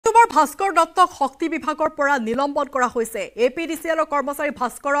ভাস্কৰ দত্তক শক্তি বিভাগৰ পৰা নিলম্বন কৰা হৈছে। এপিডিচিএলৰ কৰ্মচাৰী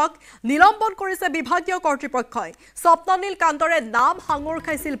ভাস্কৰক নিলম্বন কৰিছে বিভাগীয় কৰ্তৃপক্ষই। স্বপ্ননীল কাণ্ডৰে নাম সাঙুৰ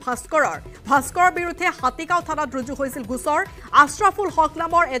খাইছিল ভাস্কৰৰ বিৰুদ্ধে হাতীগাঁও থানাত ৰুজু হৈছিল গোচৰ। আশ্ৰাফুল হক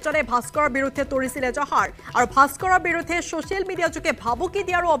নামৰ এজনে ভাস্কৰৰ বিৰুদ্ধে তৰিছিল এজাহাৰ আৰু ভাস্কৰৰ বিৰুদ্ধে ছ'চিয়েল মিডিয়া যোগে ভাবুকি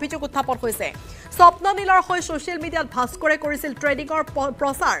দিয়াৰো অভিযোগ উত্থাপন হৈছে। স্বপ্ননীলৰ হৈ ছ'চিয়েল মিডিয়াত ভাস্কৰে কৰিছিল ট্ৰেডিঙৰ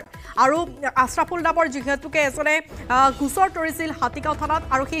প্ৰচাৰ আৰু আশ্ৰাফুল নামৰ যিহেতুকে এজনে গোচৰ তৰিছিল হাতীগাঁও থানাত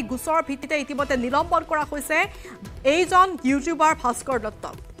আৰু সেই গোচৰৰ ভিত্তিতে ইতিমধ্যে নিলম্বন কৰা হৈছে এইজন ইউটিউবাৰ ভাস্কৰ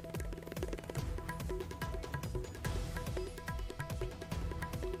দত্তক।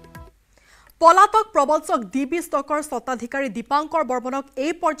 পলাতক প্ৰবঞ্চক ডিবি ষ্টকৰ স্বত্বাধিকাৰী দীপাংকৰ বৰ্মনক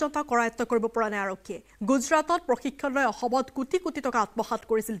এই পৰ্যন্ত কৰায়ত্ব কৰিব পৰা নাই আৰক্ষীয়ে। গুজৰাটত প্ৰশিক্ষণ লৈ অসমত কোটি কোটি টকা আত্মসাৎ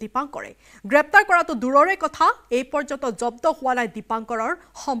কৰিছিল দীপাংকৰে। গ্ৰেপ্তাৰ কৰাটো দূৰৰে কথা, এই পৰ্যন্ত জব্দ হোৱা নাই দীপাংকৰৰ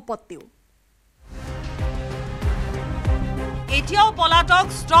সম্পত্তিও। এতিয়াও পলাতক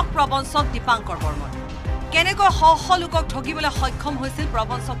ষ্টক প্ৰবঞ্চক দীপাংকৰ বৰ্মন। কেনেকৈ শ লোকক ঠগিবলৈ সক্ষম হৈছিল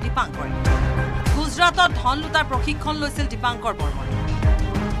প্ৰবঞ্চক দীপাংকৰে। গুজৰাটত ধন লুটাৰ প্ৰশিক্ষণ লৈছিল দীপাংকৰ বৰ্মন।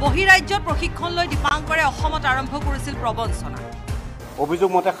 বহিৰাজ্যত প্ৰশিক্ষণ লৈ দীপাংকৰে অসমত আৰম্ভ কৰিছিল প্ৰবঞ্চনা। অভিযোগ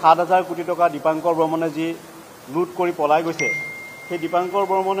মতে ৭,০০০ কোটি টকা দীপাংকৰ বৰ্মনে যি লুট কৰি পলাই গৈছে, সেই দীপাংকৰ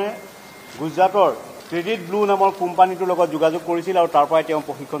বৰ্মনে গুজৰাটৰ ক্ৰেডিট ব্লু নামৰ কোম্পানীটোৰ লগত যোগাযোগ কৰিছিল আৰু তাৰ পৰাই তেওঁ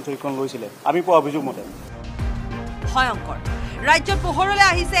প্ৰশিক্ষণ লৈছিলে আমি পোৱা অভিযোগ মতে। ভয়ংকৰ ৰাজ্যত পোহৰলৈ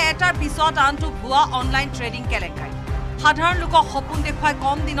আহিছে এটাৰ পিছত আনটো ভুৱা অনলাইন ট্ৰেডিং কেলেংকাৰী। সাধাৰণ লোকক সপোন দেখুৱাই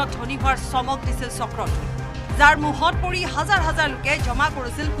কম দিনত ধনী হোৱাৰ চমক দিছিল চক্ৰটোৱে, যাৰ মুহত পৰি হাজাৰ হাজাৰ লোকে জমা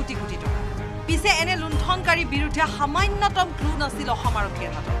কৰিছিল কোটি কোটি টকা। পিছে এনে লুণ্ঠনকাৰীৰ বিৰুদ্ধে সামান্যতম ক্লু নাছিল অসম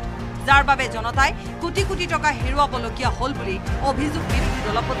আৰক্ষীৰ হাতত, যাৰ বাবে জনতাই কোটি কোটি টকা হেৰুৱাবলগীয়া হ'ল বুলি অভিযোগ বিৰোধী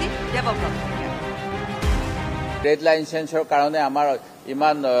দলপতি দেৱব্ৰত। ট্ৰেড লাইচেন্সৰ কাৰণে আমাৰ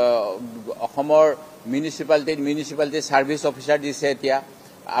ইমান অসমৰ মিউনিচিপালিটি ছাৰ্ভিচ অফিচাৰ দিছে এতিয়া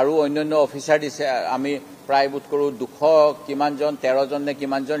আৰু অন্যান্য অফিচাৰ দিছে। আমি প্ৰায় বোধ কৰোঁ 200 কিমানজন 13জন নে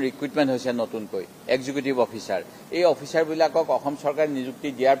কিমানজন ৰিক্ৰুইটমেণ্ট হৈছে নতুনকৈ এক্সিকিউটিভ অফিচাৰ। এই অফিচাৰবিলাকক অসম চৰকাৰে নিযুক্তি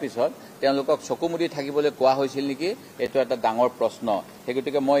দিয়াৰ পিছত তেওঁলোকক চকুমুদি থাকিবলৈ কোৱা হৈছিল নেকি, এইটো এটা ডাঙৰ প্ৰশ্ন। সেই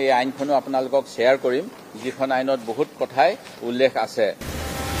গতিকে মই এই আইনখনো আপোনালোকক শ্বেয়াৰ কৰিম, যিখন আইনত বহুত কথাই উল্লেখ আছে।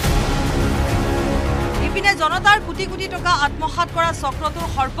 ইপিনে জনতাৰ কোটি কোটি টকা আত্মসাৎ কৰা চক্ৰটোৰ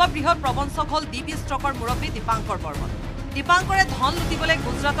সৰ্ববৃহৎ প্ৰবঞ্চক হ'ল ডিবি ষ্টকৰ মুৰব্বী দীপাংকৰ বৰ্মন। দীপাংকৰে ধন লুটিবলৈ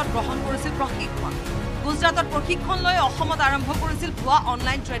গুজৰাটত গ্ৰহণ কৰিছিল প্ৰশিক্ষণ। গুজৰাটত প্ৰশিক্ষণ লৈ অসমত আৰম্ভ কৰিছিল ভুৱা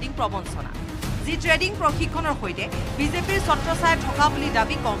অনলাইন ট্ৰেডিং প্ৰবঞ্চনা, যি ট্ৰেডিং প্ৰশিক্ষণৰ সৈতে বিজেপিৰ ছত্ৰছায়াত থকা বুলি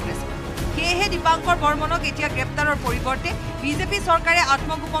দাবী কংগ্ৰেছে। সেয়েহে দীপাংকৰ বৰ্মনক এতিয়া গ্ৰেপ্তাৰৰ পৰিৱৰ্তে বিজেপি চৰকাৰে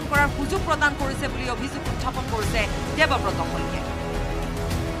আত্মগোপন কৰাৰ সুযোগ প্ৰদান কৰিছে বুলি অভিযোগ উত্থাপন কৰিছে দেৱব্ৰত শইকীয়াই।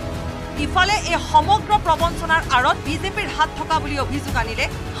 ইফালে এই সমগ্ৰ প্ৰবঞ্চনাৰ আঁৰত বিজেপিৰ হাত থকা বুলি অভিযোগ আনিলে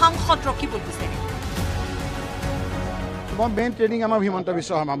সাংসদ ৰকিবুল হুছেইনে। মেইন ট্ৰেডিং আমাৰ হিমন্ত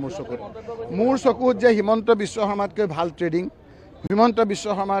বিশ্ব শৰ্মা মোৰ চকুত যে হিমন্ত বিশ্ব শৰ্মাতকৈ ভাল ট্ৰেডিং, হিমন্ত বিশ্ব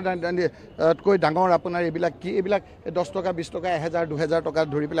শৰ্মাতকৈ ডাঙৰ আপোনাৰ এইবিলাক 10 টকা 20 টকা 1000 2000 টকা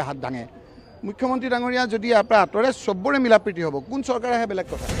ধৰি পেলাই হাত ভাঙে। মুখ্যমন্ত্ৰী ডাঙৰীয়া যদি আপোনাৰ আঁতৰে চবৰে মিলাপ্ৰীতি হ'ব, কোন চৰকাৰ আহে বেলেগ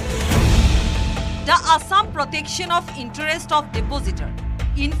কথা। The Assam protection of interest of depositor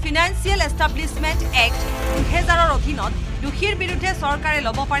in financial establishment act 2000ৰ অধীনত দোষীৰ বিৰুদ্ধে চৰকাৰে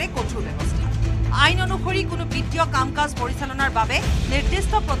ল'ব পাৰে কঠোৰ ব্যৱস্থা। আইন অনুসৰি কোনো বিত্তীয় কাম কাজ পৰিচালনাৰ বাবে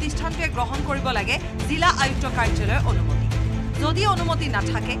নিৰ্দিষ্ট প্ৰতিষ্ঠানটোৱে গ্ৰহণ কৰিব লাগে জিলা আয়ুক্ত কাৰ্যালয়ৰ অনুমতি। যদি অনুমতি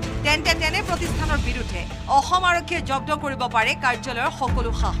নাথাকে তেন্তে তেনে প্ৰতিষ্ঠানৰ বিৰুদ্ধে অসম আৰক্ষীয়ে জব্দ কৰিব পাৰে কাৰ্যালয়ৰ সকলো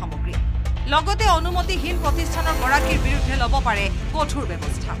সা সামগ্ৰী। লগতে অনুমতিহীন প্ৰতিষ্ঠানৰ গৰাকীৰ বিৰুদ্ধে ল'ব পাৰে কঠোৰ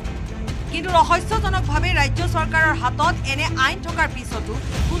ব্যৱস্থা। কিন্তু ৰহস্যজনকভাৱে ৰাজ্য চৰকাৰৰ হাতত এনে আইন থকাৰ পিছতো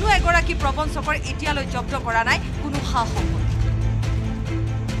কোনো এগৰাকী প্ৰবঞ্চকৰ এতিয়ালৈ জব্দ কৰা নাই কোনো সা সম্পত্তি।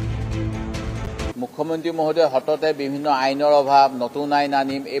 মুখ্যমন্ত্ৰী মহোদয় সততে বিভিন্ন আইনৰ অভাৱ, নতুন আইন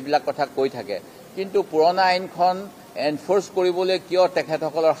আনিম এইবিলাক কথা কৈ থাকে, কিন্তু পুৰণা আইনখন এনফৰ্চ কৰিবলৈ কিয়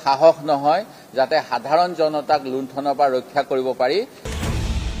তেখেতসকলৰ সাহস নহয় যাতে সাধাৰণ জনতাক লুণ্ঠনৰ পৰা ৰক্ষা কৰিব পাৰি।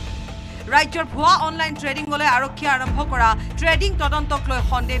 ৰাজ্যৰ ভুৱা অনলাইন ট্ৰেডিঙলৈ আৰক্ষীয়ে আৰম্ভ কৰা ট্ৰেডিং তদন্তক লৈ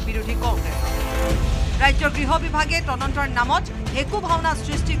সন্দেহ বিৰোধী কংগ্ৰেছ। ৰাজ্যৰ গৃহ বিভাগে তদন্তৰ নামত হেকু ভাওনা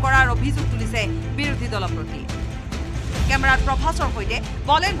সৃষ্টি কৰাৰ অভিযোগ তুলিছে বিৰোধী দলপ্ৰতি। কেমেৰাত প্ৰভাসৰ সৈতে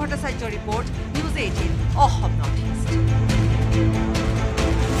বলেন Bhattacharya report, news 18 Assam north east.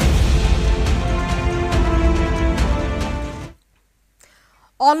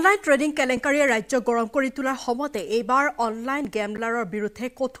 Online trading কেলেংকাৰীয়ে ৰাজ্য গৰম কৰি তোলাৰ সময়তে এইবাৰ অনলাইন গেমলাৰৰ বিৰুদ্ধে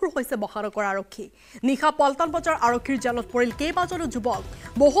কঠোৰ হৈছে মহানগৰ আৰক্ষী। নিশা পল্টন বজাৰ আৰক্ষীৰ জালত পৰিল কেইবাজনো যুৱক।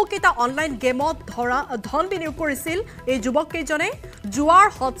 বহুকেইটা অনলাইন গেমত ধন বিনিয়োগ কৰিছিল এই যুৱককেইজনে। জুৱাৰ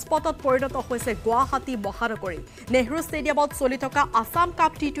হটস্পটত পৰিণত হৈছে গুৱাহাটী মহানগৰী নেহৰু ষ্টেডিয়ামত চলি থকা আসাম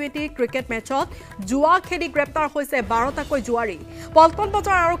কাপ টি20 ক্ৰিকেট মেচত জুৱা খেলি গ্ৰেপ্তাৰ হৈছে 12টাকৈ জুৱাৰী পল্টন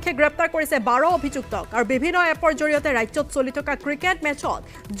বজাৰ আৰক্ষীয়ে গ্ৰেপ্তাৰ কৰিছে 12 অভিযুক্তক আৰু বিভিন্ন এপৰ জৰিয়তে ৰাজ্যত চলি থকা ক্ৰিকেট মেচত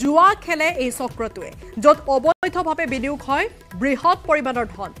জুৱা খেলে এই চক্ৰটোৱে য'ত অবৈধভাৱে বিনিয়োগ হয় বৃহৎ পৰিমাণৰ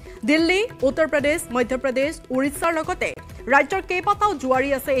ধন দিল্লী উত্তৰ প্ৰদেশ মধ্য প্ৰদেশ উৰিষ্যাৰ লগতে ৰাজ্যৰ কেইবাটাও জুৱাৰী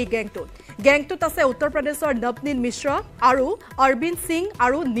আছে এই গেংটোত আছে উত্তৰ প্ৰদেশৰ নবনীল মিশ্ৰ আৰু অৰবিন্দ সিং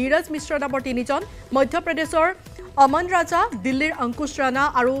আৰু নীৰজ মিশ্ৰ নামৰ তিনিজন মধ্য প্ৰদেশৰ অমন ৰাজা দিল্লীৰ অংকুশ ৰাণা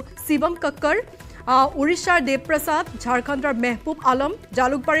আৰু শিৱম কক্কৰ উৰিষ্যাৰ দেৱপ্ৰসাদ ঝাৰখণ্ডৰ মেহবুব আলম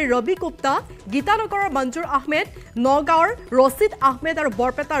জালুকবাৰীৰ ৰবি গুপ্তা গীতানগৰৰ মঞ্জুৰ আহমেদ নগাঁৱৰ ৰচিদ আহমেদ আৰু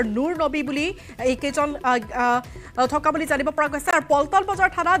বৰপেটাৰ নুৰ নবী বুলি এইকেইজন থকা বুলি জানিব পৰা গৈছে আৰু পল্টন বজাৰ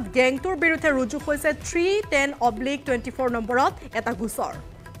থানাত গেংটোৰ বিৰুদ্ধে ৰুজু হৈছে 310/24 নম্বৰত এটা গোচৰ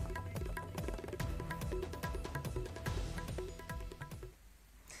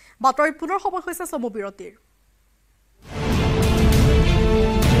বাতৰিত পুনৰ সময় হৈছে চমু বিৰতিৰ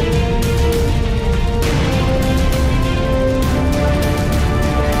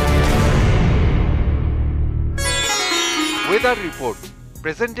Weather report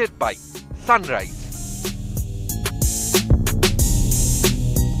presented by Sunrise.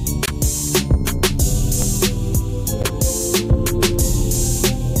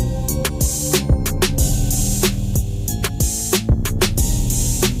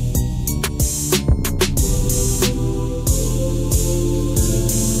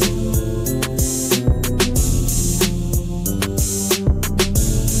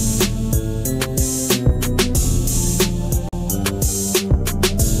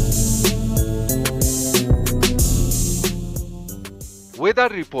 Weather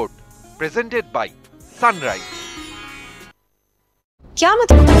report presented by Sunrise.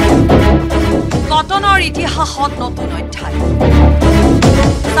 কটনৰ ইতিহাসত নতুন অধ্যায়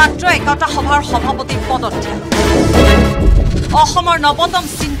ছাত্ৰ একতা সভাৰ সভাপতি পদত্যাগ অসমৰ নৱতম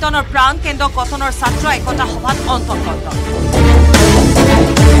চিন্তনৰ প্ৰাণ কেন্দ্ৰ কটনৰ ছাত্ৰ একতা সভাত অন্তৰ্গত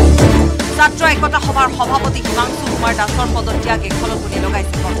ছাত্ৰ একতা সভাৰ সভাপতি হিমাংশু কুমাৰ দাসৰ পদত্যাগ এখনত গুলি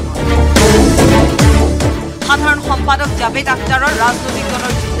লগাইছে কটনত সাধাৰণ সম্পাদক জাভেদ আখতাৰৰ ৰাজনৈতিক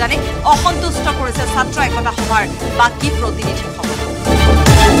দলৰ যোগদানে অসন্তুষ্ট কৰিছে ছাত্ৰ একতা সভাৰ বাকী প্ৰতিনিধিসকল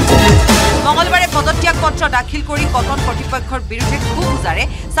মঙলবাৰে পদত্যাগ পত্ৰ দাখিল কৰি কটন কৰ্তৃপক্ষৰ বিৰুদ্ধে ক্ষোভ উজাৰে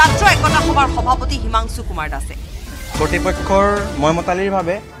ছাত্ৰ একতা সভাৰ সভাপতি হিমাংশু কুমাৰ দাসে কৰ্তৃপক্ষৰ ময়মতালিৰ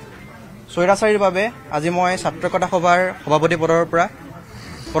বাবে স্বৈৰাচাৰীৰ বাবে আজি মই ছাত্ৰ একতা সভাৰ সভাপতি পদৰ পৰা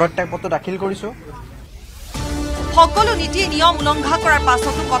পদত্যাগ পত্ৰ দাখিল কৰিছোঁ সকলো নীতি নিয়ম উলংঘা কৰাৰ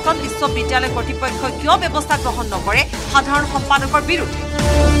পাছতো কটন বিশ্ববিদ্যালয় কৰ্তৃপক্ষই কিয় ব্যৱস্থা গ্ৰহণ নকৰে সাধাৰণ সম্পাদকৰ বিৰুদ্ধে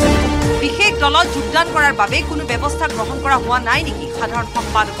বিশেষ দলত যোগদান কৰাৰ বাবে কোনো ব্যৱস্থা গ্ৰহণ কৰা হোৱা নাই নেকি সাধাৰণ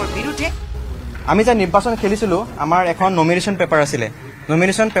সম্পাদকৰ বিৰুদ্ধে আমি যে নিৰ্বাচন খেলিছিলোঁ আমাৰ এখন নমিনেশ্যন পেপাৰ আছিলে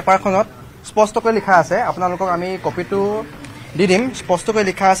নমিনেশ্যন পেপাৰখনত স্পষ্টকৈ লিখা আছে আপোনালোকক আমি কপিটো দি দিম স্পষ্টকৈ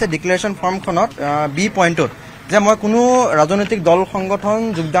লিখা আছে ডিক্লেৰেশ্যন ফৰ্মখনত বি পইণ্টত যে মই কোনো ৰাজনৈতিক দল সংগঠন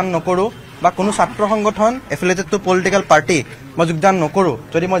যোগদান নকৰোঁ বা কোনো ছাত্ৰ সংগঠন এফিলিয়েটেড টু পলিটিকেল পাৰ্টি মই যোগদান নকৰোঁ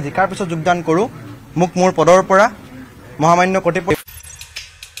যদি মই জিকাৰ পিছত যোগদান কৰোঁ মোক মোৰ পদৰ পৰা মহামান্য কৰ্তৃপক্ষ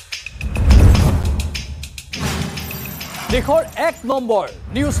দেশৰ 1 number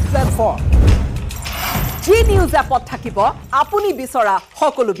news platform G news এপত থাকিব আপুনি বিচৰা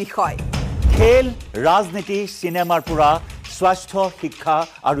সকলো বিষয় খেল ৰাজনীতি চিনেমাৰ পৰা স্বাস্থ্য শিক্ষা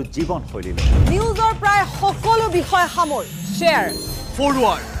আৰু জীৱনশৈলীলৈ নিউজৰ প্ৰায় সকলো বিষয় সামৰি শ্বেয়াৰ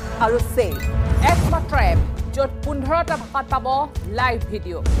ফৰৱাৰ্ড আৰু চেভ একমাত্ৰ এপ য'ত 15টা ভাষাত পাব লাইভ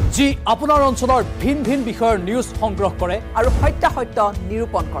ভিডিঅ' যি আপোনাৰ অঞ্চলৰ ভিন ভিন বিষয়ৰ নিউজ সংগ্ৰহ কৰে আৰু সত্য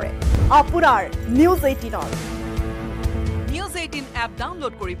নিৰূপণ কৰে আপোনাৰ নিউজ 18ৰ নিউজ 18 এপ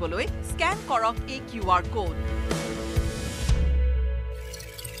ডাউনলোড কৰিবলৈ স্কেন কৰক এই QR কোড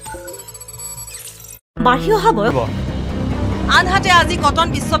বাঢ়ি অহা বয়স আনহাতে আজি কটন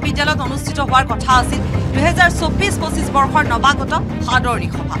বিশ্ববিদ্যালয়ত অনুষ্ঠিত হোৱাৰ কথা আছিল 2024-25 বৰ্ষৰ নৱাগত সাদৰণি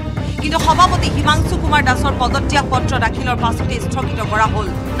সভা কিন্তু সভাপতি হিমাংশু কুমাৰ দাসৰ পদত্যাগ পত্ৰ দাখিলৰ পাছতে স্থগিত কৰা হ'ল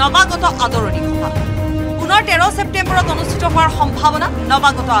নৱাগত আদৰণি সভা পুনৰ 13 ছেপ্টেম্বৰত অনুষ্ঠিত হোৱাৰ সম্ভাৱনা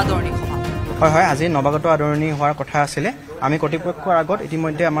নৱাগত আদৰণি সভা হয় আজি নৱাগত আদৰণি হোৱাৰ কথা আছিলে আমি কৰ্তৃপক্ষৰ আগত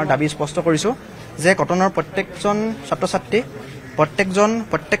ইতিমধ্যে আমাৰ দাবী স্পষ্ট কৰিছোঁ যে কটনৰ প্ৰত্যেকজন ছাত্ৰ ছাত্ৰী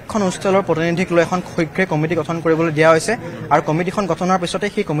প্ৰত্যেকখন হোষ্টেলৰ প্ৰতিনিধিক লৈ এখন শৈক্ষিক কমিটি গঠন কৰিবলৈ দিয়া হৈছে আৰু কমিটিখন গঠনৰ পিছতে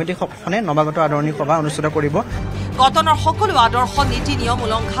সেই কমিটিখনে নৱাগত আদৰণি সভা অনুষ্ঠিত কৰিব কটনৰ সকলো আদৰ্শ নীতি নিয়ম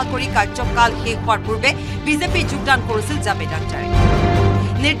উলংঘা কৰি কাৰ্যকাল শেষ হোৱাৰ পূৰ্বে বিজেপি যোগদান কৰিছিল জাভেদ আখতাৰে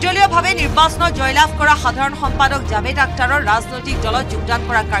নিৰ্দলীয়ভাৱে নিৰ্বাচনত জয়লাভ কৰা সাধাৰণ সম্পাদক জাভেদ আখতাৰৰ ৰাজনৈতিক দলত যোগদান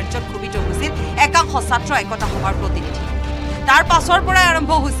কৰা কাৰ্যত ক্ষোভিত হৈছিল একাংশ ছাত্ৰ একতা সভাৰ প্ৰতিনিধি তাৰ পাছৰ পৰাই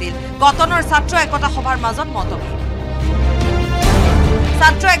আৰম্ভ হৈছিল কটনৰ ছাত্ৰ একতা সভাৰ মাজত মতভেদ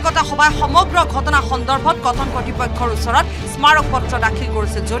ছাত্ৰ একতা সভাই সমগ্ৰ ঘটনা সন্দৰ্ভত কথন কৰ্তৃপক্ষৰ ওচৰত স্মাৰক পত্ৰ দাখিল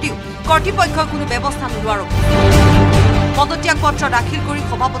কৰিছিল যদিও কৰ্তৃপক্ষই কোনো ব্যৱস্থা নোলোৱাৰ পদত্যাগ পত্ৰ দাখিল কৰি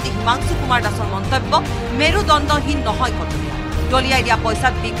সভাপতি হিমাংশু কুমাৰ দাসৰ মন্তব্য মেৰুদণ্ডহীন নহয় কটনীয়া দলিয়াই দিয়া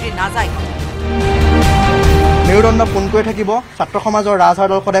পইচাত বিক্ৰী নাযায় মেৰুদণ্ড পোনকৈ থাকিব ছাত্ৰ সমাজৰ ৰাজহাড়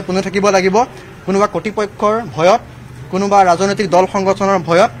দল সদায় পোনে থাকিব লাগিব কোনোবা কৰ্তৃপক্ষৰ ভয়ত কোনোবা ৰাজনৈতিক দল সংগঠনৰ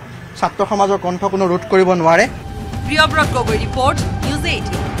ভয়ত ছাত্ৰ সমাজৰ কণ্ঠ কোনো ৰোধ কৰিব নোৱাৰে Priyabrata Gogoi report news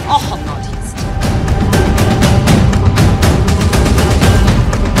 18 Assam north east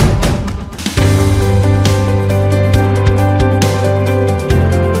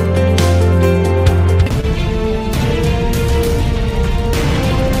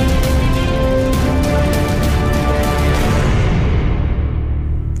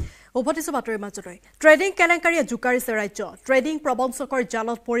উভতিছো বাতৰিৰ মাজতে ট্ৰেডিং কেলেংকাৰীয়ে জোকাৰিছে ৰাজ্য ট্ৰেডিং প্ৰবঞ্চকৰ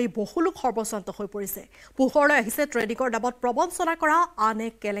জালত পৰি বহু লোক সৰ্বশান্ত হৈ পৰিছে পোহৰলৈ আহিছে ট্ৰেডিংৰ নামত প্ৰবঞ্চনা কৰা আন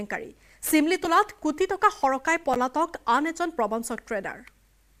এক কেলেংকাৰী চিমলি তোলাত কোটি টকা সৰকাই পলাতক আন এজন প্ৰবঞ্চক ট্ৰেডাৰ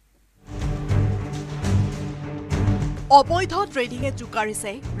অবৈধ ট্ৰেডিঙে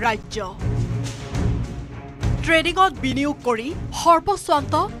জোকাৰিছে ৰাজ্য ট্ৰেডিঙত বিনিয়োগ কৰি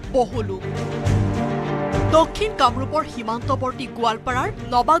সৰ্বশান্ত বহু লোক দক্ষিণ কামৰূপৰ সীমান্তৱৰ্তী গোৱালপাৰাৰ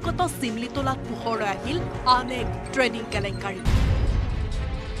নৱাগত চিমলিতোলাত পোহৰলৈ আহিল আন এক ট্ৰেডিং কেলেংকাৰী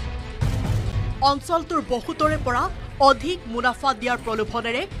অঞ্চলটোৰ বহুতৰে পৰা অধিক মুনাফা দিয়াৰ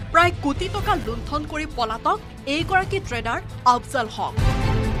প্ৰলোভনেৰে প্ৰায় কোটি টকা লুণ্ঠন কৰি পলাতক এইগৰাকী ট্ৰেডাৰ আফজাল হক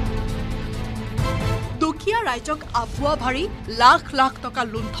দুখীয়া ৰাইজক আভুৱা ভাৰি লাখ লাখ টকা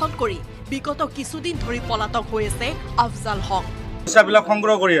লুণ্ঠন কৰি বিগত কিছুদিন ধৰি পলাতক হৈ আছে আফজাল হক পইচাবিলাক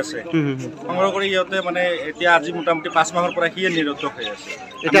সংগ্ৰহ কৰি আছে সংগ্ৰহ কৰি ইহঁতে মানে এতিয়া আজি মোটামুটি 5 মাহৰ পৰা হিয়ে নিৰন্তক হৈ আছে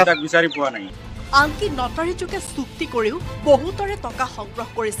এতিয়া তাক বিচাৰি পোৱা নাই আনকি নটাৰী যোগে চুক্তি কৰিও বহুতৰে টকা সংগ্ৰহ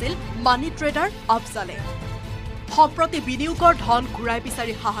কৰিছিল মানি ট্ৰেডাৰ আফজালে সম্প্ৰতি বিনিয়োগৰ ধন ঘূৰাই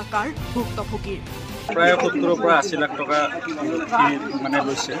বিচাৰি হাহাকাৰ ভুক্তভোগীৰ প্ৰায় 70 পৰা 80 লাখ টকা মানে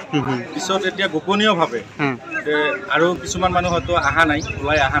লৈছে পিছত এতিয়া গোপনীয়ভাৱে আৰু কিছুমান মানুহ হয়তো আহা নাই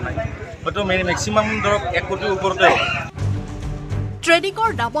ওলাই আহা নাই হয়তো মেক্সিমাম ধৰক 1 কোটিৰ ওপৰতে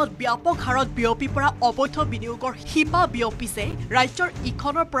ট্ৰেডিঙৰ নামত ব্যাপক হাৰত বিয়পি পৰা অবৈধ বিনিয়োগৰ শিপা বিয়পিছে ৰাজ্যৰ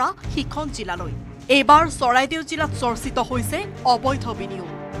ইখনৰ পৰা সিখন জিলালৈ এইবাৰ চৰাইদেউ জিলাত চৰ্চিত হৈছে অবৈধ বিনিয়োগ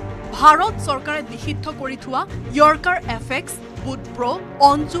ভাৰত চৰকাৰে নিষিদ্ধ কৰি থোৱা য়ৰ্কাৰ এফএক্স বুটপ্ৰ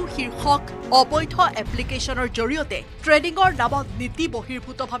অঞ্জু শীৰ্ষক অবৈধ এপ্লিকেশ্যনৰ জৰিয়তে ট্ৰেডিঙৰ নামত নীতি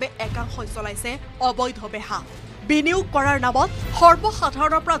বহিৰ্ভূতভাৱে একাংশই চলাইছে অবৈধ বেহা বিনিয়োগ কৰাৰ নামত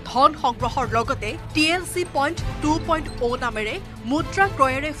সৰ্বসাধাৰণৰ পৰা ধন সংগ্ৰহৰ লগতে টিএলচি পইণ্ট 2.0 নামেৰে মুদ্ৰা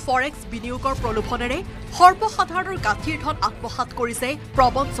ক্ৰয়েৰে ফৰেক্স বিনিয়োগৰ প্ৰলোভনেৰে সৰ্বসাধাৰণৰ গাঁঠিৰ ধন আত্মসাৎ কৰিছে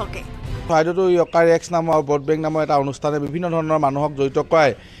প্ৰবঞ্চকে চৰাইদেউতো য়ৰ্কাৰ এক্স নামৰ বৰ্ড বেংক নামৰ এটা অনুষ্ঠানে বিভিন্ন ধৰণৰ মানুহক জড়িত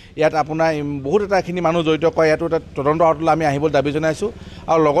কৰায় ইয়াত আপোনাৰ বহুত এটাখিনি মানুহ জড়িত কৰে ইয়াতো এটা তদন্ত আউটলৈ আমি আহিবলৈ দাবী জনাইছোঁ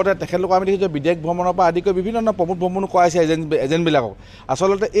আৰু লগতে তেখেতলোকক আমি দেখিছোঁ বিদেশ ভ্ৰমণৰ পৰা আদি কৰি বিভিন্ন ধৰণৰ প্ৰমোদ ভ্ৰমণো কৰাইছে এজেণ্টবিলাকক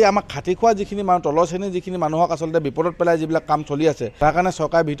আচলতে এই আমাক খাটি খোৱা যিখিনি মানুহ তলৰ শ্ৰেণীৰ যিখিনি মানুহক আচলতে বিপদত পেলাই যিবিলাক কাম চলি আছে তাৰ কাৰণে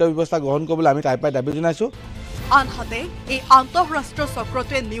চৰকাৰে ভিতৰ ব্যৱস্থা গ্ৰহণ কৰিবলৈ আমি তাৰ পৰাই দাবী জনাইছোঁ আনহাতে এই আন্তঃৰাষ্ট্ৰীয়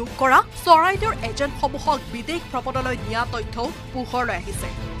চক্ৰটোৱে নিয়োগ কৰা চৰাইদেউৰ এজেণ্টসমূহক বিদেশ ভ্ৰমণলৈ নিয়া তথ্যও পোহৰলৈ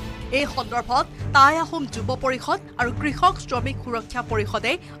আহিছে এই সন্দৰ্ভত টাই আহোম যুৱ পৰিষদ আৰু কৃষক শ্ৰমিক সুৰক্ষা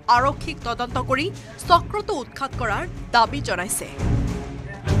পৰিষদে আৰক্ষীক তদন্ত কৰি চক্ৰটো উৎখাত কৰাৰ দাবী জনাইছে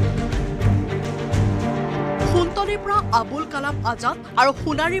সুন্তলীৰ পৰা আবুল কালাম আজাদ আৰু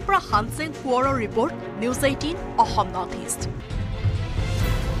সোণাৰীৰ পৰা হানচেং কোঁৱৰৰ report news 18 Assam north east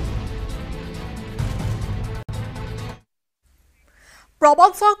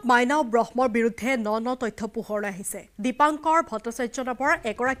প্ৰবঞ্চক Mainao ব্ৰহ্মৰ বিৰুদ্ধে ন তথ্য পোহৰলৈ আহিছে দীপাংকৰ ভট্টাচাৰ্য নামৰ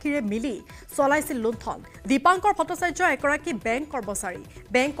এগৰাকীৰে মিলি চলাইছিল লুণ্ঠন দীপাংকৰ ভট্টাচাৰ্য এগৰাকী বেংক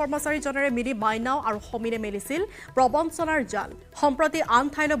কৰ্মচাৰীজনেৰে মিলি মাইনাও আৰু সমীৰে মেলিছিল প্ৰবঞ্চনাৰ জাল সম্প্ৰতি আন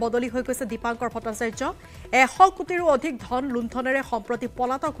ঠাইলৈ বদলি হৈ গৈছে দীপাংকৰ ভট্টাচাৰ্য 100 কোটিৰো অধিক ধন লুণ্ঠনেৰে সম্প্ৰতি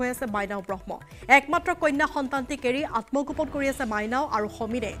পলাতক হৈ আছে মাইনাও ব্ৰহ্ম একমাত্ৰ কন্যা সন্তানটিক এৰি আত্মগোপন কৰি আছে মাইনাও আৰু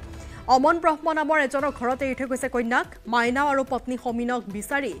সমীৰে অমন ব্ৰহ্ম নামৰ এজনৰ ঘৰত এৰি থৈ গৈছে কন্যাক মাইনাও আৰু পত্নী সমীনক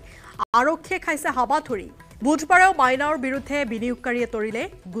বিচাৰি আৰক্ষীয়ে খাইছে হাবাথুৰি বুধবাৰেও মাইনাওৰ বিৰুদ্ধে বিনিয়োগকাৰীয়ে তৰিলে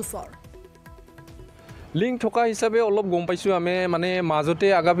গোচৰ লিংক থকা হিচাপে অলপ গম পাইছোঁ আমি মানে মাজতে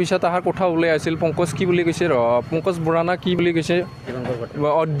আগা পিছা তাহাৰ কথা ওলাই আছিল পংকজ কি বুলি কৈছে পংকজ বৰানা কি বুলি কৈছে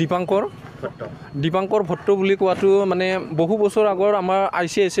দীপাংকৰ ভট্ট বুলি কোৱাটো মানে বহু বছৰ আগৰ আমাৰ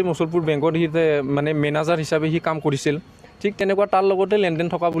ICICI মছলপুৰ বেংকত সি মানে মেনেজাৰ হিচাপে সি কাম কৰিছিল ঠিক তেনেকুৱা তাৰ লগতে লেনদেন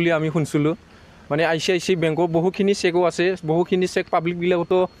থকা বুলি আমি শুনিছিলোঁ মানে ICICI বেংকৰ বহুখিনি চেকো আছে বহুখিনি চেক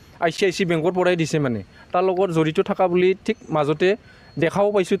পাব্লিকবিলাকতো ICICI বেংকৰ পৰাই দিছে মানে তাৰ লগত জড়িত থকা বুলি ঠিক মাজতে দেখাও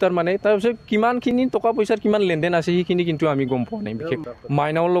পাইছোঁ তাৰ মানে তাৰপিছত কিমানখিনি টকা পইচাৰ কিমান লেনদেন আছে সেইখিনি কিন্তু আমি গম পোৱা নাই বিশেষ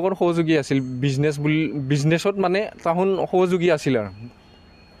মাইনাওৰ লগত সহযোগী আছিল বিজনেছত মানে তাহোন সহযোগী আছিল আৰু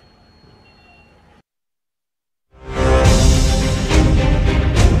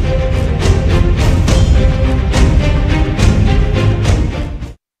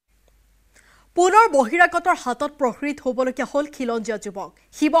পুনৰ বহিৰাগতৰ হাতত প্ৰহৃত হ'বলগীয়া হ'ল খিলঞ্জীয়া যুৱক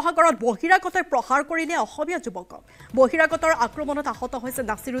শিৱসাগৰত বহিৰাগতে প্ৰহাৰ কৰিলে অসমীয়া যুৱকক বহিৰাগতৰ আক্ৰমণত আহত হৈছে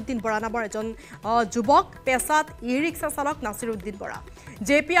নাছিৰুদ্দিন বৰা নামৰ এজন যুৱক পেছাত ই ৰিক্সা চালক নাছিৰুদ্দিন বৰা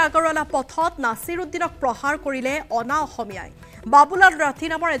জেপি আগৰৱালা পথত নাছিৰুদ্দিনক প্ৰহাৰ কৰিলে অনা অসমীয়াই বাবুলাল ৰাথি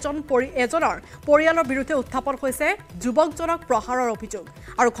নামৰ এজনৰ পৰিয়ালৰ বিৰুদ্ধে উত্থাপন হৈছে যুৱকজনক প্ৰহাৰৰ অভিযোগ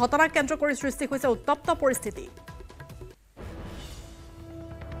আৰু ঘটনাক কেন্দ্ৰ কৰি সৃষ্টি হৈছে উত্তপ্ত পৰিস্থিতি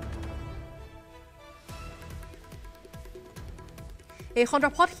এই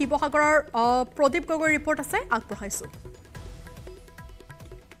সন্দৰ্ভত শিৱসাগৰৰ প্ৰদীপ গগৈ ৰিপৰ্ট আছে আগবঢ়াইছো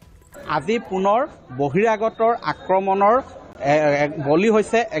আজি পুনৰ বহিৰাগতৰ আক্ৰমণৰ বলি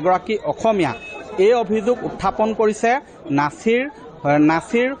হৈছে এগৰাকী অসমীয়া এই অভিযোগ উত্থাপন কৰিছে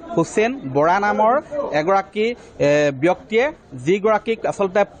নাছিৰ হুছেইন বৰা নামৰ এগৰাকী ব্যক্তিয়ে যিগৰাকীক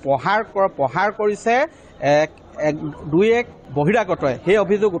আচলতে প্ৰহাৰ কৰিছে দুই এক বহিৰাগতই সেই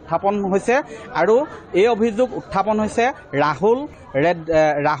অভিযোগ উত্থাপন হৈছে আৰু এই অভিযোগ উত্থাপন হৈছে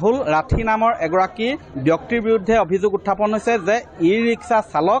ৰাহুল ৰাথি নামৰ এগৰাকী ব্যক্তিৰ বিৰুদ্ধে অভিযোগ উত্থাপন হৈছে যে ই ৰিক্সা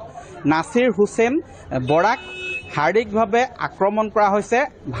চালক নাছিৰ হুছেইন বৰাক শাৰীৰিকভাৱে আক্ৰমণ কৰা হৈছে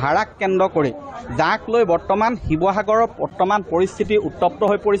ভাড়াক কেন্দ্ৰ কৰি যাক লৈ বৰ্তমান শিৱসাগৰৰ পৰিস্থিতি উত্তপ্ত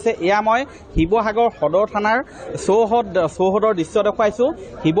হৈ পৰিছে এয়া মই শিৱসাগৰ সদৰ থানাৰ চৌহদৰ দৃশ্য দেখুৱাইছো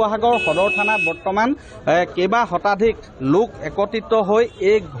শিৱসাগৰ সদৰ থানাত বৰ্তমান কেইবা শতাধিক লোক একত্ৰিত হৈ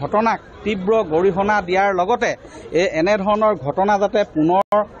এই ঘটনাক তীব্ৰ গৰিহণা দিয়াৰ লগতে এনেধৰণৰ ঘটনা যাতে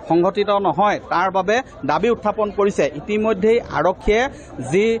পুনৰ সংঘটিত নহয় তাৰ বাবে দাবী উত্থাপন কৰিছে ইতিমধ্যেই আৰক্ষীয়ে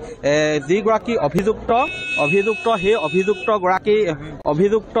যিগৰাকী অভিযুক্ত সেই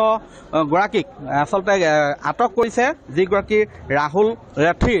অভিযুক্তগৰাকীক আচলতে আটক কৰিছে যিগৰাকী ৰাহুল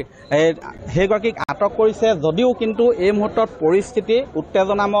ৰাথি সেইগৰাকীক আটক কৰিছে যদিও কিন্তু এই মুহূৰ্তত পৰিস্থিতি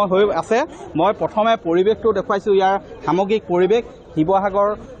উত্তেজনাময় হৈ আছে মই প্ৰথমে পৰিৱেশটো দেখুৱাইছো ইয়াৰ সামগ্ৰিক পৰিৱেশ শিৱসাগৰ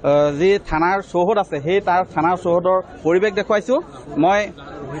যি থানাৰ চৌহদ আছে সেই তাৰ থানাৰ চৌহদৰ পৰিৱেশ দেখুৱাইছো মই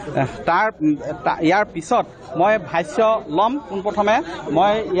ইয়াৰ পিছত মই ভাষ্য ল'ম পোনপ্ৰথমে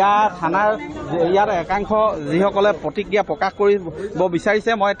মই ইয়াৰ একাংশ যিসকলে প্ৰতিক্ৰিয়া প্ৰকাশ কৰিব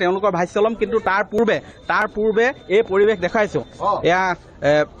বিচাৰিছে মই তেওঁলোকৰ ভাষ্য ল'ম কিন্তু তাৰ পূৰ্বে এই পৰিৱেশ দেখুৱাইছো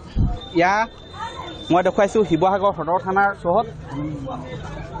এয়া মই দেখুৱাইছো শিৱসাগৰ সদৰ থানাৰ চৌহদ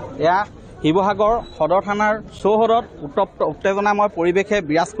এয়া শিৱসাগৰ সদৰ থানাৰ চৌহদত উত্তেজনাময় পৰিৱেশে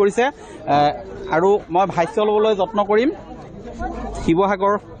বিৰাজ কৰিছে আৰু মই ভাষ্য ল'বলৈ যত্ন কৰিম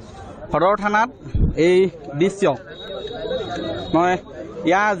শিৱসাগৰ সদৰ থানাত এই দৃশ্য মই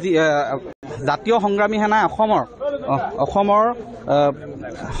জাতীয় সংগ্ৰামী সেনা অসমৰ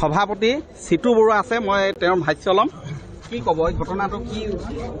সভাপতি চিতু বৰুৱা আছে মই তেওঁৰ ভাষ্য ল'ম কি ক'ব এই ঘটনাটো কি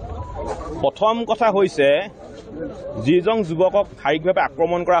প্ৰথম কথা হৈছে যিজন যুৱকক শাৰীৰিকভাৱে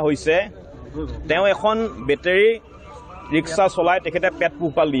আক্ৰমণ কৰা হৈছে তেওঁ এখন বেটেৰী ৰিক্সা চলাই তেখেতে পেট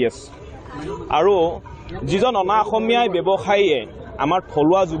পোহপাল দি আছে আৰু যিজন অনা অসমীয়া ব্যৱসায়ীয়ে আমাৰ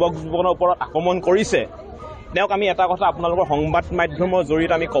থলুৱা যুৱকৰ ওপৰত আক্ৰমণ কৰিছে তেওঁক আমি এটা কথা আপোনালোকৰ সংবাদ মাধ্যমৰ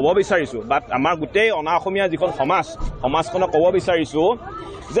জৰিয়তে আমি ক'ব বিচাৰিছোঁ বা আমাৰ গোটেই অনা অসমীয়া যিখন সমাজখনক ক'ব বিচাৰিছোঁ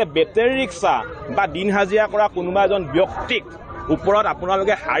যে বেটেৰী ৰিক্সা বা দিন হাজিৰা কৰা কোনোবা এজন ব্যক্তিক ওপৰত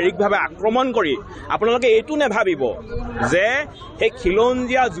আপোনালোকে শাৰীৰিকভাৱে আক্ৰমণ কৰি আপোনালোকে এইটো নেভাবিব যে সেই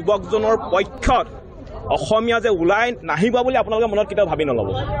খিলঞ্জীয়া যুৱকজনৰ পক্ষত অসমীয়া যে ওলাই নাহিব বুলি আপোনালোকে মনত কেতিয়াও ভাবি নল'ব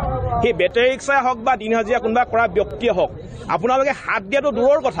সেই বেটেৰী ৰিক্সাই হওক বা দিন হাজিৰা কোনোবা কৰা ব্যক্তিয়ে হওক আপোনালোকে হাত দিয়াটো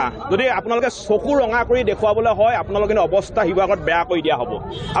দূৰৰ কথা যদি আপোনালোকে চকু ৰঙা কৰি দেখুৱাবলৈ হয় আপোনালোকে অৱস্থা শিৱসাগৰত বেয়া কৰি দিয়া হ'ব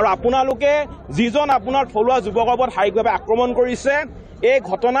আৰু আপোনালোকে যিজন আপোনাৰ থলুৱা যুৱকৰ ওপৰত শাৰীৰিকভাৱে আক্ৰমণ কৰিছে এই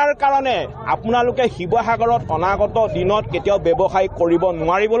ঘটনাৰ কাৰণে আপোনালোকে শিৱসাগৰত অনাগত দিনত কেতিয়াও ব্যৱসায় কৰিব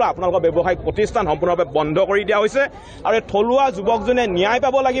নোৱাৰিবলৈ আপোনালোকৰ ব্যৱসায়িক প্ৰতিষ্ঠান সম্পূৰ্ণভাৱে বন্ধ কৰি দিয়া হৈছে আৰু এই থলুৱা যুৱকজনে ন্যায়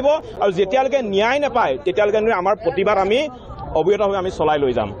পাব লাগিব আৰু যেতিয়ালৈকে ন্যায় নাপায় তেতিয়ালৈকে আমাৰ প্ৰতিবাদ আমি অবিৰতভাৱে আমি চলাই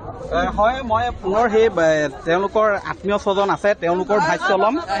লৈ যাম হয় মই পুনৰ সেই তেওঁলোকৰ আত্মীয় স্বজন আছে তেওঁলোকৰ ভাষ্য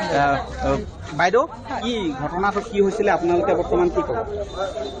ল'ম বাইদেউ কি ঘটনাটো কি হৈছিলে আপোনালোকে বৰ্তমান কি ক'ব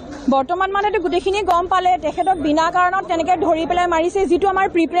বৰ্তমান মানেতো গোটেইখিনি গম পালে তেখেতক বিনা কাৰণত তেনেকৈ ধৰি পেলাই মাৰিছে যিটো আমাৰ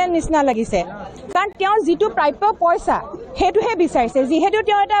প্ৰিপ্লেন নিচিনা লাগিছে কাৰণ তেওঁ যিটো প্ৰাপ্য পইচা সেইটোহে বিচাৰিছে যিহেতু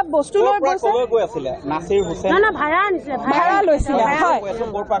তেওঁ এটা বস্তু লৈ ভাড়া লৈছিলে হয়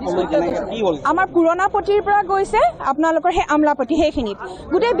আমাৰ পুৰণাপতিৰ পৰা গৈছে আপোনালোকৰ সেই আমলাপতি সেইখিনিত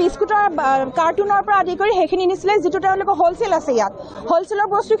গোটেই বিস্কুটৰ কাৰ্টুনৰ পৰা আদি কৰি সেইখিনি নিছিলে যিটো তেওঁলোকৰ হ'লচেল আছে ইয়াত হ'লচেলৰ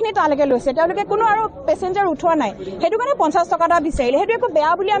বস্তুখিনি তালৈকে লৈছে তেওঁলোকে কোনো আৰু পেচেঞ্জাৰ উঠোৱা নাই সেইটো কাৰণে 50 টকা এটা বিচাৰিলে সেইটো একো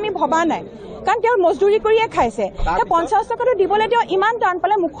বেয়া বুলি আমি ভবা নাই কাৰণ তেওঁ মজদুৰি কৰিয়ে খাইছে 50 টকাটো দিবলৈ তেওঁ ইমান টান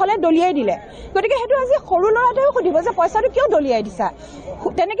পালে মুখলে দলিয়াই দিলে গতিকে হেতু আজি সৰু লৰাটেও সুধিব যে পইচাটো কিয় দলিয়াই দিছা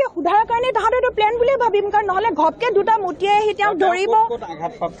তেনেকে সুধাৰ কাৰণে তাহাঁতেটো প্লেন বুলি ভাবিম কাৰণ নহলে ঘপকে দুটা মুটিয়ে আহি তেওঁ ধৰিব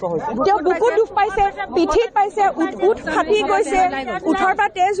তেওঁ বুকুত দুখ পাইছে পিঠিত পাইছে উঠ ফাটি গৈছে উঠৰ পৰা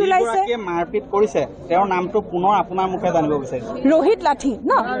তেজ ওলাইছে মাৰপিট কৰিছে তেওঁৰ নামটো পুনৰ আপোনাৰ মুখে জানিব বিচাৰিছো ৰোহিত লাঠি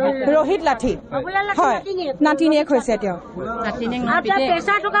ন ৰোহিত লাঠি হয় নাতিনিয়েক হৈছে তেওঁ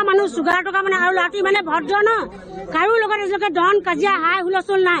পেছা টকা মানুহ চুগাৰ টকা মানে আৰু লাঠি মানে ভদ্ৰ ন কাৰো লগত এজকে দন কাজিয়া হাই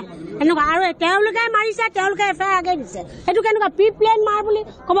হুলস্থুল নাই এনেকুৱা আৰু তেওঁলোকে মাৰিছে তেওঁলোকে এফআইআৰ আগে দিছে সেইটো কেনেকুৱা প্ৰি প্লেন মাৰ বুলি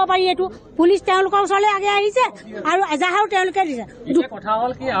ক'ব পাৰি এইটো পুলিচ তেওঁলোকৰ ওচৰলৈ আগে আহিছে আৰু এজাহাৰো তেওঁলোকে দিছে কথা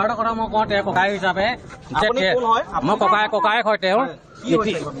হ'ল কি আৰু এটা কথা মই কওঁ তেওঁ ককাই হিচাপে মই ককায়েক হয় তেওঁৰ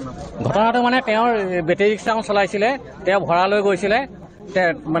ঘটনাটো মানে তেওঁৰ বেটেৰী ৰিক্সাখন চলাইছিলে তেওঁ ভড়া লৈ গৈছিলে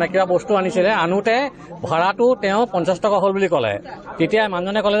মানে কিবা বস্তু আনিছিলে আনোতে ভাড়াটো তেওঁ 50 টকা হ'ল বুলি ক'লে তেতিয়া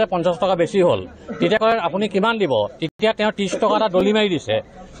মানুহজনে ক'লে যে 50 টকা বেছি হ'ল তেতিয়া ক'লে আপুনি কিমান দিব তেতিয়া তেওঁ 30 টকা এটা দলি মাৰি দিছে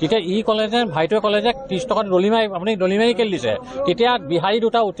তেতিয়া ই ক'লে যে ভাইটোৱে ক'লে যে 30 টকা আপুনি দলি মাৰি কেলে দিছে তেতিয়া বিহাৰী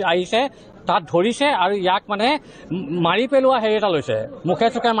দুটা আহিছে তাত ধৰিছে আৰু ইয়াক মানে মাৰি পেলোৱা হেৰি এটা লৈছে মুখে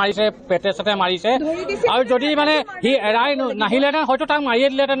চুখে মাৰিছে পেটে চেটে মাৰিছে আৰু যদি মানে সি এৰাই নাহিলেহেঁতেন হয়তো তাক মাৰিয়ে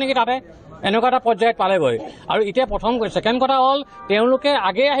দিলেহেঁতেন নেকি তাতে এনেকুৱা এটা পৰ্যায়ত পালেগৈ আৰু এতিয়া প্ৰথম ছেকেণ্ড কথা হ'ল তেওঁলোকে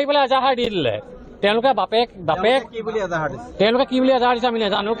আগে আহি পেলাই এজাহাৰ দি দিলে তেওঁলোকে বাপেক তেওঁলোকে কি বুলি এজাহাৰ দিছে আমি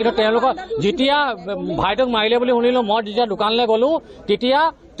নাজানো কিন্তু তেওঁলোকৰ যেতিয়া ভাইটোক মাৰিলে বুলি শুনিলো মই যেতিয়া দোকানলৈ গ'লো তেতিয়া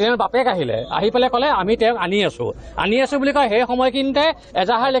তেওঁৰ বাপেক আহিলে আহি পেলাই ক'লে আমি তেওঁক আনি আছো বুলি কয় সেই সময়খিনিতে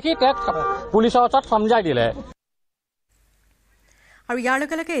এজাহাৰ লিখি তেওঁক পুলিচৰ ওচৰত সমজাই দিলে আৰু ইয়াৰ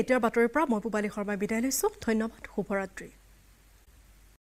লগে লগে এতিয়াৰ বাতৰিৰ পৰা মই পুবালী শৰ্মাই বিদায় লৈছো ধন্যবাদ শুভৰাত্ৰি